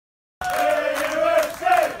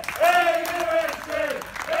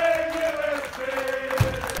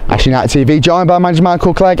Ashton United TV, joined by manager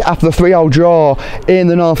Michael Clegg after the 3-0 draw in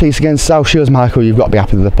the North East against South Shields. Michael, you've got to be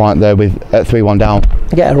happy with the point there with 3-1 down.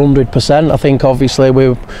 Yeah, 100%. I think obviously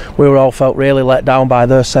we were all felt really let down by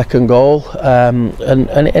their second goal, and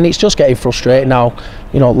it's just getting frustrating now.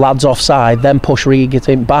 You know, lads offside, then push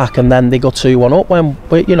Regan back, and then they go 2-1 up when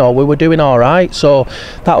we were doing all right. So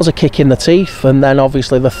that was a kick in the teeth, and then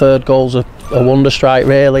obviously the third goal's a wonder strike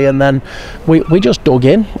really, and then we just dug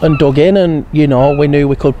in, and you know, we knew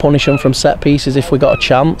we could punish them from set pieces if we got a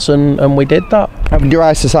chance, and we did that. Having your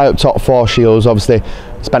eyes to sight up top for Shields, obviously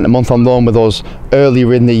spent a month on loan with us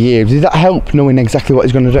earlier in the year. Did that help knowing exactly what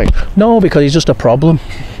he's going to do? No, because he's just a problem.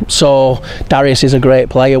 So Darius is a great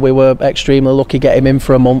player. We were extremely lucky to get him in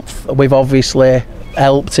for a month. We've obviously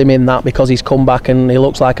helped him in that because he's come back and he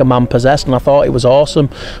looks like a man possessed, and I thought it was awesome.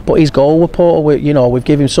 But his goal was poor. We've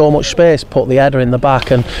given him so much space, put the header in the back,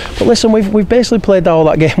 but listen, we've basically played all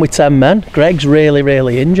that game with 10 men. Gregg's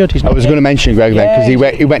really injured. I was going to mention Clegg then,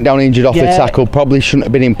 because he went down injured off the tackle. Probably shouldn't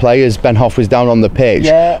have been in play as Ben Hoff was down on the pitch.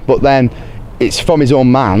 But then it's from his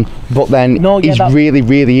own man, but then he's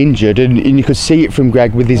really injured, and you could see it from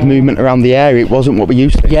Clegg with his movement around the area. It wasn't what we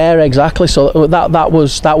used to. Yeah, exactly. So that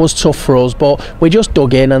was tough for us, but we just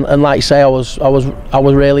dug in, and like I say, I was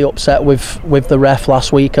really upset with the ref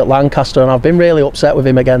last week at Lancaster, and I've been really upset with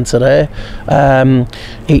him again today.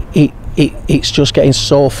 It's just getting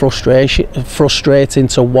so frustrating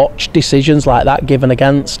to watch decisions like that given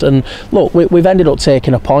against. And look, we've ended up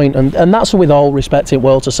taking a point, and that's with all respect in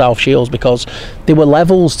world to South Shields, because there were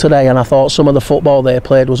levels today, and I thought some of the football they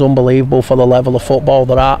played was unbelievable for the level of football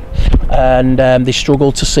they're at, and they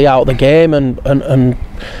struggled to see out the game,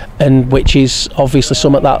 and which is obviously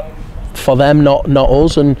something that for them, not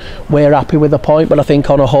us, and we're happy with the point. But I think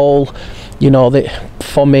on a whole, you know,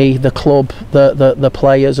 for me, the club, the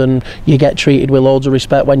players, and you get treated with loads of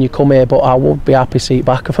respect when you come here, but I would be happy to see it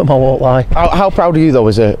back of them, I won't lie. How proud are you though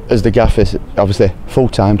as the gaffers? Obviously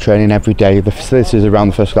full-time training every day, the facilities around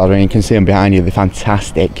the first gathering, you can see them behind you, they're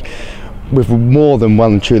fantastic. We've more than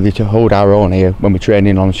well and truly to hold our own here when we're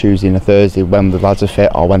training on a Tuesday and a Thursday, when the lads are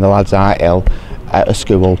fit or when the lads are ill at a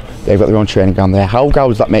school. They've got their own training ground there. How proud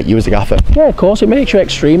does that make you as a gaffer? Yeah, of course, it makes you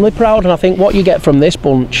extremely proud, and I think what you get from this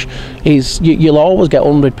bunch is you'll always get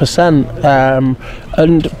 100%.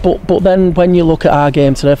 But then when you look at our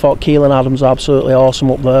game today, I thought Keelan Adams are absolutely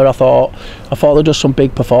awesome up there. I thought they're just some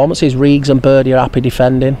big performances. Reegs and Birdie are happy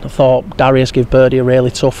defending. I thought Darius gave Birdie a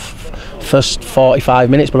really tough first 45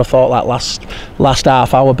 minutes, but I thought that last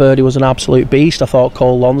half hour Birdie was an absolute beast. I thought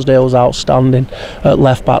Cole Lonsdale was outstanding at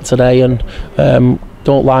left back today, and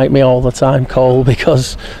don't like me all the time, Cole,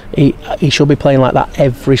 because he should be playing like that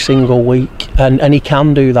every single week, and he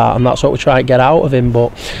can do that, and that's what we try to get out of him.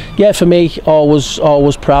 But yeah, for me,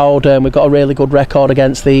 always proud. We've got a really good record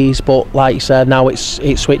against these, but like you said, now it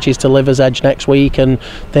switches to Liver's Edge next week, and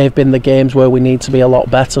they've been the games where we need to be a lot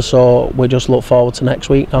better, so we just look forward to next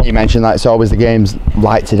week now. You mentioned that it's always the games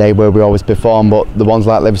like today where we always perform, but the ones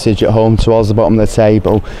like Liver's Edge at home towards the bottom of the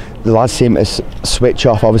table, the lads seem to switch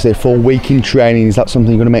off. Obviously a full week in training, is that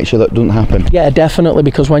something you're going to make sure that doesn't happen? Yeah, definitely,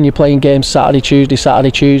 because when you're playing games Saturday,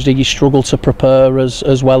 Tuesday, you struggle to prepare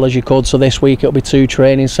as well as you could. So this week it'll be 2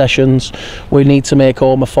 training sessions. We need to make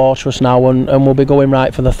home a fortress now, and we'll be going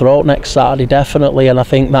right for the throat next Saturday, definitely. And I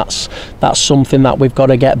think that's something that we've got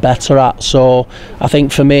to get better at. So I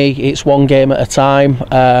think for me, it's one game at a time.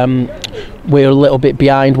 We're a little bit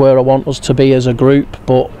behind where I want us to be as a group,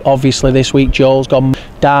 but obviously this week Joel's gone,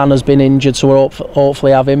 Dan has been injured, so we'll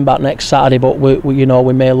hopefully have him back next Saturday, but we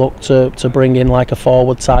may look to bring in like a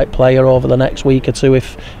forward type player over the next week or two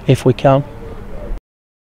if we can.